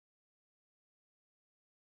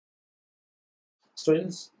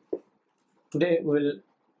Students, today we will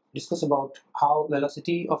discuss about how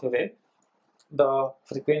velocity of a wave, the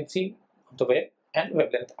frequency of the wave and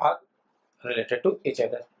wavelength are related to each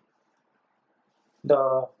other.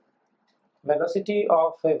 The velocity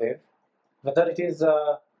of a wave, whether it is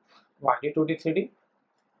 1D, 2D, 3D,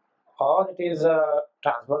 or it is a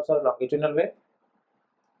transverse or longitudinal wave,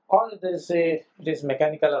 or it is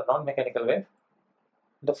mechanical or non-mechanical wave,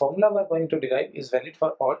 the formula we are going to derive is valid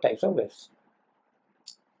for all types of waves.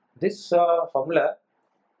 This formula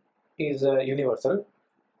is universal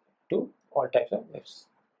to all types of waves.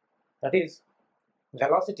 That is,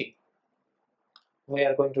 velocity we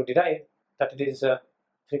are going to derive that it is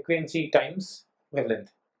frequency times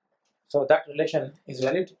wavelength. So that relation is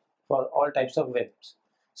valid for all types of waves.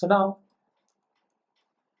 So now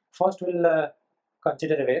first we'll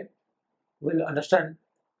consider a wave. We'll understand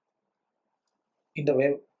in the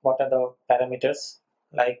wave what are the parameters,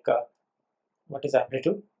 like what is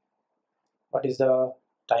amplitude, what is the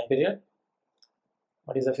time period,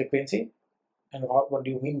 what is the frequency, and what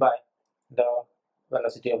do you mean by the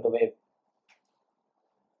velocity of the wave.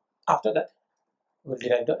 After that we'll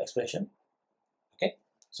derive the expression. Okay,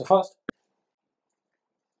 so first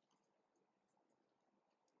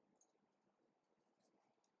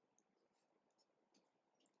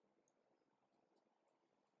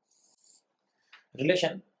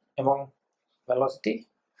relation among velocity,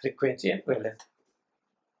 frequency and wavelength.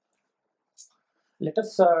 Let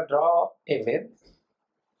us draw a wave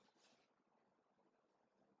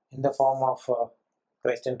in the form of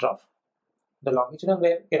crest and trough. The longitudinal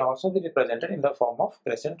wave can also be represented in the form of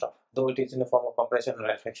crest and trough, though it is in the form of compression and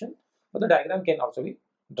reflection, but the diagram can also be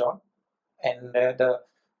drawn, and the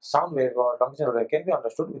sound wave or longitudinal wave can be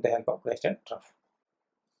understood with the help of crest and trough.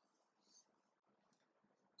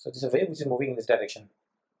 So this is a wave which is moving in this direction.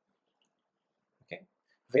 Okay,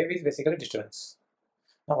 wave is basically distance.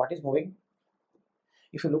 Now what is moving?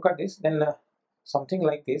 If you look at this, then something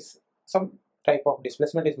like this, some type of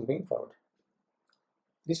displacement is moving forward.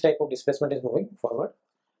 This type of displacement is moving forward,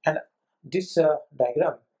 and this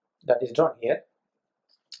diagram that is drawn here,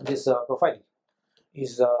 this profile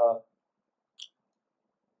is a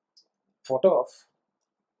photo of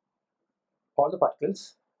all the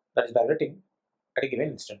particles that is vibrating at a given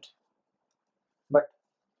instant. But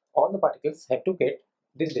all the particles have to get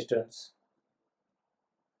this distance.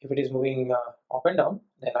 If it is moving up and down,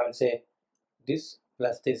 then I will say this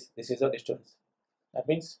plus this is the distance. That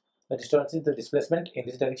means the distance is the displacement in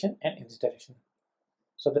this direction and in this direction.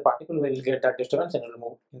 So the particle will get that distance and will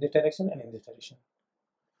move in this direction and in this direction.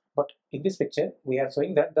 But in this picture, we are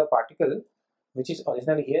showing that the particle which is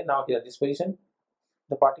originally here now is at this position.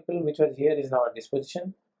 The particle which was here is now at this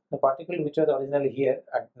position. The particle which was originally here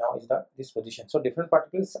now is this position. So different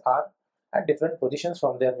particles are at different positions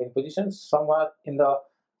from their mean positions. Some are in the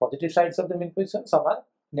positive sides of the mean position, some are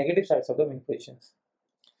negative sides of the mean positions.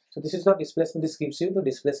 So this is the displacement. This gives you the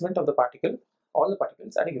displacement of the particle, all the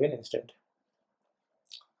particles at a given instant.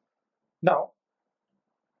 Now,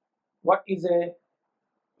 what is a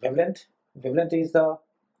wavelength? Wavelength is the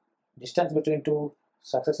distance between two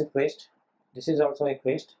successive crests. This is also a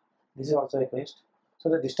crest, this is also a crest. So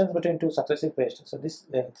the distance between two successive crests, so this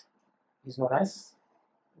length is known as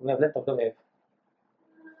wavelength of the wave.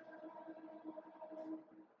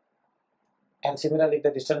 And similarly,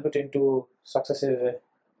 the distance between two successive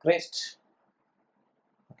crests,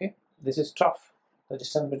 okay, this is trough. The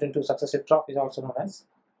distance between two successive trough is also known as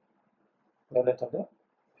wavelength of the wave.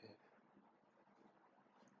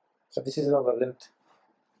 So this is the wavelength.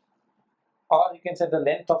 Or you can say the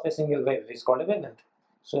length of a single wave is called a wavelength.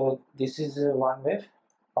 So this is one wave,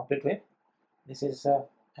 complete wave. This is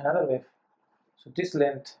another wave. So this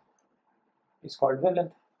length is called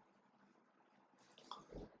wavelength.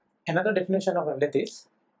 Another definition of wavelength is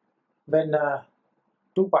when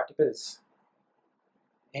two particles,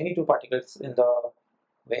 any two particles in the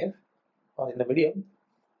wave or in the medium,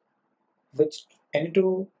 which any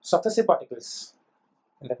two successive particles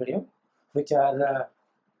in the medium which are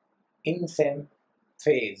in same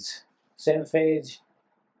phase. Same phase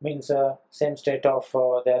means same state of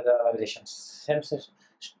their vibrations. Same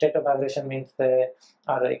state of vibration means they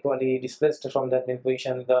are equally displaced from their mean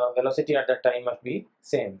position. The velocity at that time must be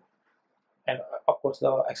same, and of course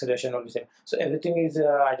the acceleration will be same. So everything is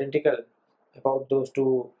identical about those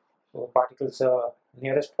two particles,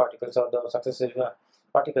 nearest particles or the successive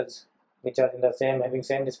particles which are in the same, having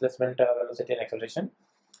same displacement, velocity and acceleration.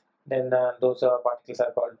 Then those particles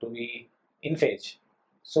are called to be in phase.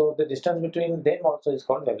 So the distance between them also is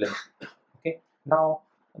called wavelength. Okay. Now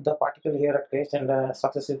the particle here at crest and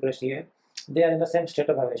successive crest here, they are in the same state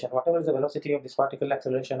of vibration. Whatever is the velocity of this particle,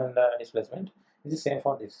 acceleration and displacement is the same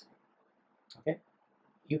for this. Okay,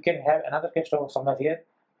 you can have another crest over somewhere here,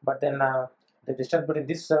 but then the distance between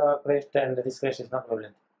this crest and this crest is not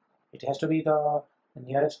wavelength. It has to be the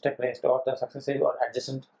nearest crest or the successive or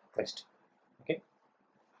adjacent crest. Okay,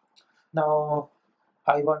 now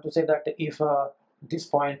I want to say that if this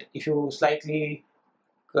point, if you slightly,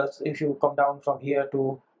 if you come down from here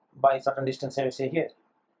to by certain distance, say here,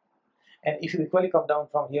 and if you equally come down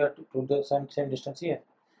from here to the same distance here,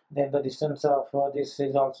 then the distance of this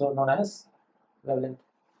is also known as wavelength.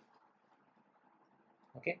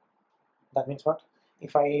 Okay, that means what?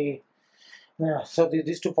 If I so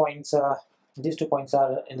these 2 points, these 2 points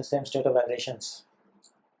are in the same state of vibrations.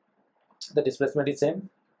 The displacement is same,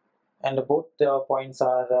 and both the points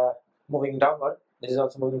are moving downward. This is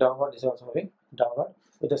also moving downward. This is also moving downward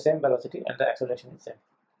with the same velocity, and the acceleration is same.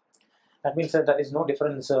 That means that there is no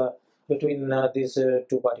difference between these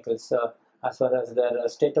two particles as far as their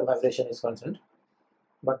state of vibration is concerned,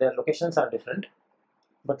 but their locations are different,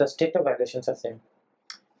 but the state of vibrations are same.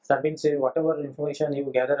 So that means whatever information you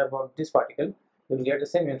gather about this particle, you will get the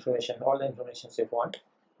same information, all the information you want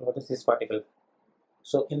about this particle.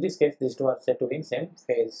 So in this case, these two are said to be in same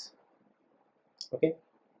phase. Okay.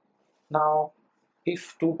 Now,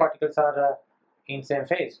 if two particles are in same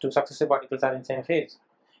phase, two successive particles are in same phase,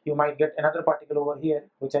 you might get another particle over here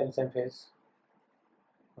which are in same phase.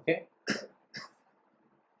 Okay,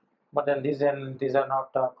 but then these are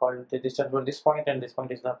not called, the distance between this point and this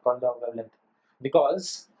point is not called the wavelength,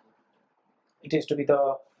 because it is to be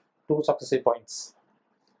the two successive points.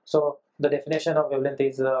 So the definition of wavelength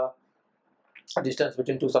is a distance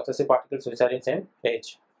between two successive particles which are in same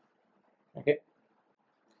phase. Okay,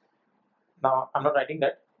 now I'm not writing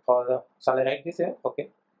that, or shall I write this here? Okay,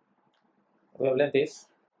 wavelength is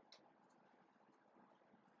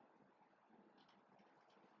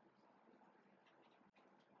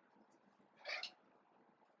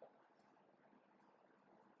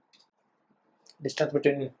distance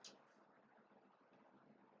between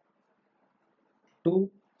two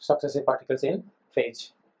successive particles in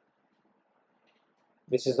phase.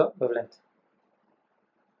 This is the wavelength,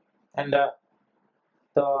 and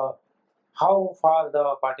the how far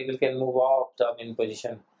the particle can move off the mean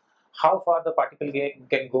position, how far the particle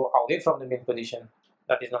can go away from the mean position,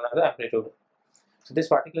 that is known as the amplitude. So this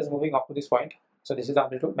particle is moving up to this point, so this is the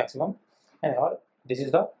amplitude maximum, and this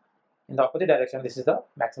is the, in the opposite direction, this is the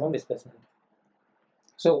maximum displacement.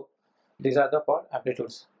 So these are the called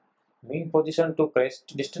amplitudes: mean position to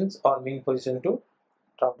crest distance or mean position to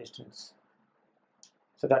trough distance.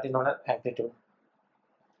 So that is known as amplitude,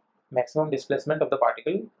 maximum displacement of the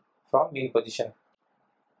particle from mean position.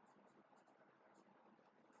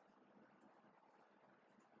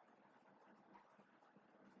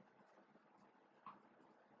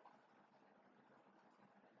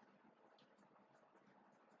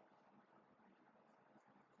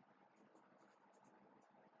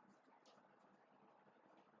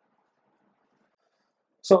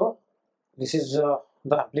 So this is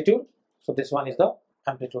the amplitude. So this one is the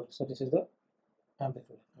amplitude. So this is the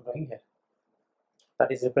amplitude I'm drawing here.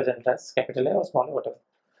 That is represented as capital A or small a, whatever.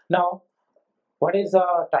 Now, what is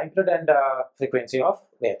the time period and frequency of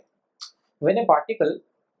wave? When a particle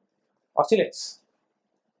oscillates,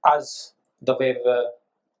 as the wave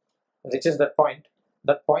reaches that point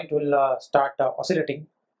will start oscillating,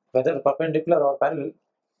 whether perpendicular or parallel.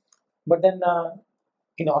 But then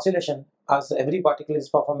in oscillation, as every particle is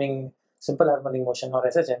performing simple harmonic motion or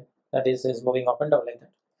SHM, that is moving up and down like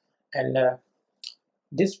that, and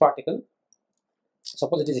this particle,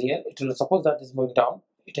 suppose it is here, it will, suppose that is moving down,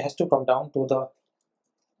 it has to come down to the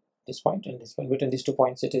this point and this point. Between these 2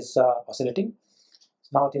 points it is oscillating.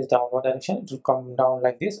 Now it is downward direction, it will come down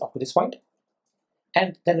like this up to this point,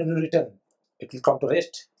 and then it will return, it will come to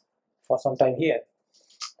rest for some time here,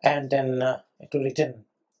 and then it will return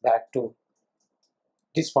back to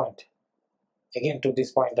this point, again to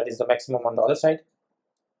this point, that is the maximum on the other side,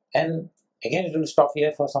 and again it will stop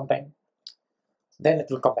here for some time, then it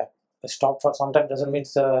will come back. Stop for some time doesn't mean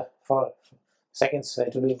for seconds,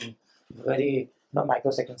 it will be very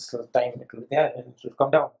microseconds time, it will be there and it will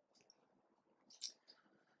come down.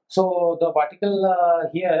 So the particle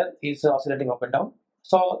here is oscillating up and down.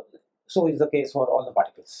 So is the case for all the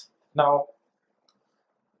particles. Now,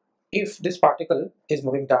 if this particle is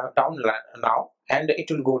moving down now, and it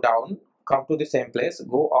will go down, come to the same place,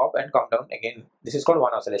 go up and come down again. This is called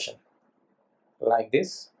one oscillation. Like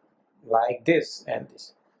this, and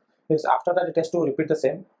this. Because after that it has to repeat the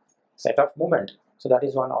same set of movement. So that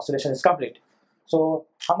is one oscillation is complete. So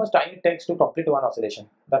how much time it takes to complete one oscillation?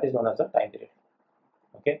 That is known as the time period.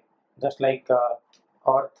 Okay, just like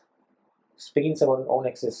Earth spins about its own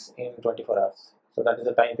axis in 24 hours. So that is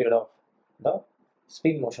the time period of the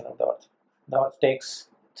spin motion of the Earth. The Earth takes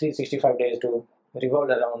 365 days to revolve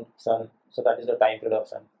around Sun, so that is the time period of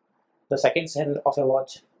Sun. The seconds hand of a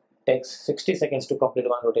watch takes 60 seconds to complete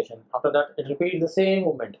one rotation. After that, it repeats the same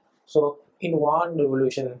movement. So in one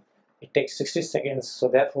revolution, it takes 60 seconds. So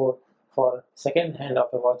therefore, for second hand of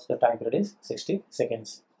a watch, the time period is 60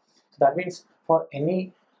 seconds. So that means for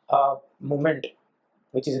any movement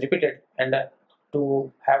which is repeated, and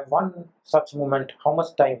to have one such movement, how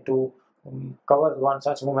much time to cover one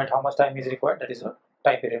such movement, how much time is required, that is a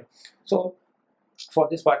time period. So for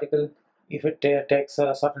this particle, if it takes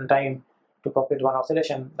a certain time to complete one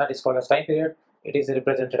oscillation, that is called as time period. It is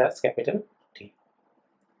represented as capital T.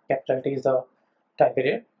 Capital T is the time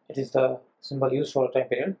period. It is the symbol used for time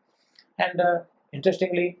period. And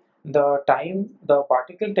interestingly, the time the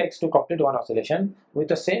particle takes to complete one oscillation, with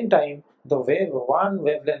the same time the one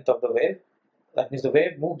wavelength of the wave, that means the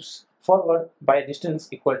wave moves forward by a distance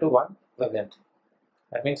equal to one wavelength.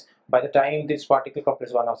 That means by the time this particle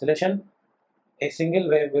completes one oscillation, a single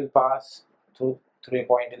wave will pass through a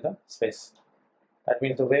point in the space. That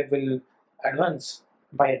means the wave will advance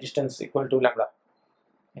by a distance equal to lambda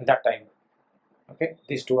in that time. Okay,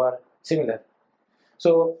 these two are similar.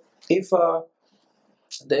 So if the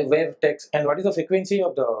wave takes, and what is the frequency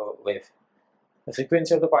of the wave? The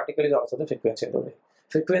frequency of the particle is also the frequency of the wave.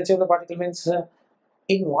 Frequency of the particle means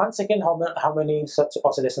in 1 second how many such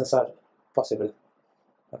oscillations are possible.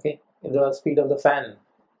 Okay, if the speed of the fan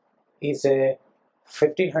is a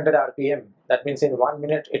 1500 rpm, that means in 1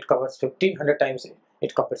 minute it covers 1500 times,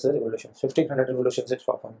 it completes the revolutions, 1500 revolutions it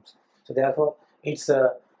performs. So therefore its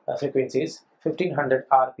frequency is 1500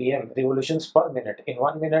 rpm, revolutions per minute. In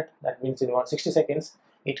 1 minute, that means in 160 seconds,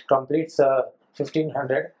 it completes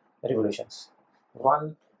 1500 revolutions.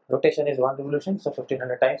 One rotation is one revolution, so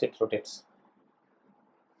 1500 times it rotates.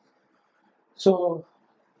 So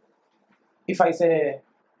if I say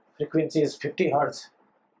frequency is 50 hertz,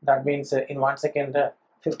 that means in 1 second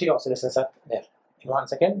 50 oscillations are there. In 1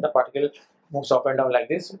 second the particle moves up and down like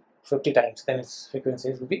this 50 times, then its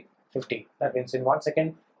frequency will be 50. That means in 1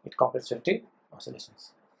 second it completes 50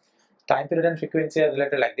 oscillations. Time period and frequency are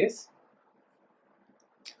related like this.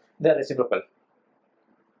 They are reciprocal.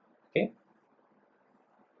 Okay,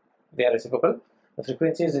 they are reciprocal. The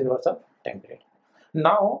frequency is inverse of time period.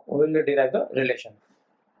 Now we will derive the relation.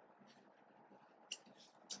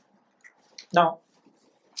 Now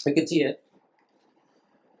we can see here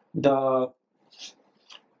the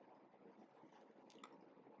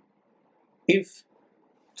if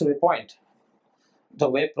through a point the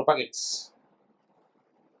wave propagates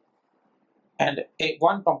and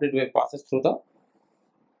one complete wave passes through the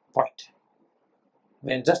point,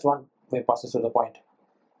 when just one wave passes through the point,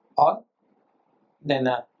 or then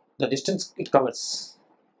the distance it covers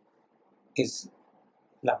is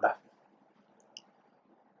lambda.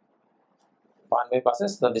 One wave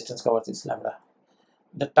passes, the distance covered is lambda.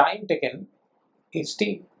 The time taken is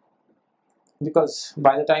t, because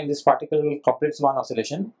by the time this particle completes one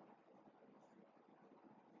oscillation,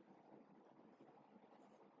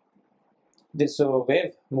 this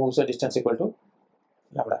wave moves a distance equal to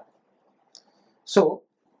lambda. So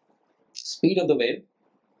speed of the wave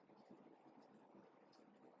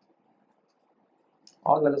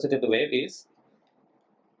or velocity of the wave is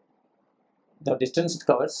the distance it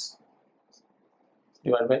covers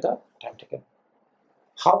divided by the time taken.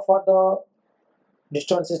 How far the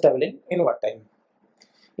distance is traveling in what time?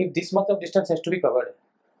 If this much of distance has to be covered,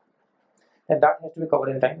 then that has to be covered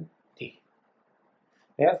in time t.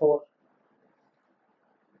 Therefore,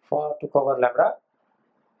 to cover lambda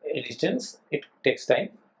distance, it takes time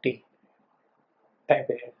t, time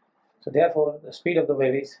period. So therefore, the speed of the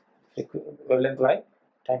wave is wavelength by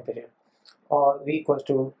time period, or v equals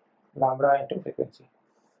to lambda into frequency.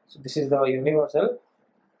 So this is the universal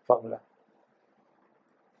formula.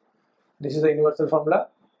 This is the universal formula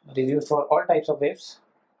that is used for all types of waves,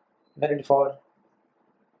 valid for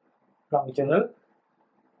longitudinal,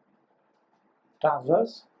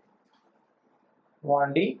 transverse,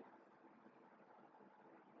 1D,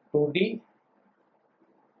 2D,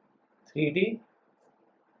 3D,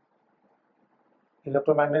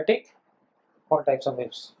 electromagnetic, all types of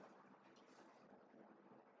waves,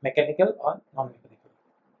 mechanical or non-mechanical.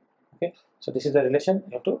 Okay, so this is the relation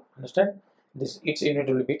you have to understand. This, its unit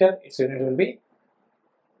will be meter, its unit will be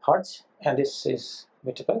hertz, and this is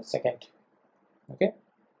meter per second. Okay,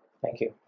 thank you.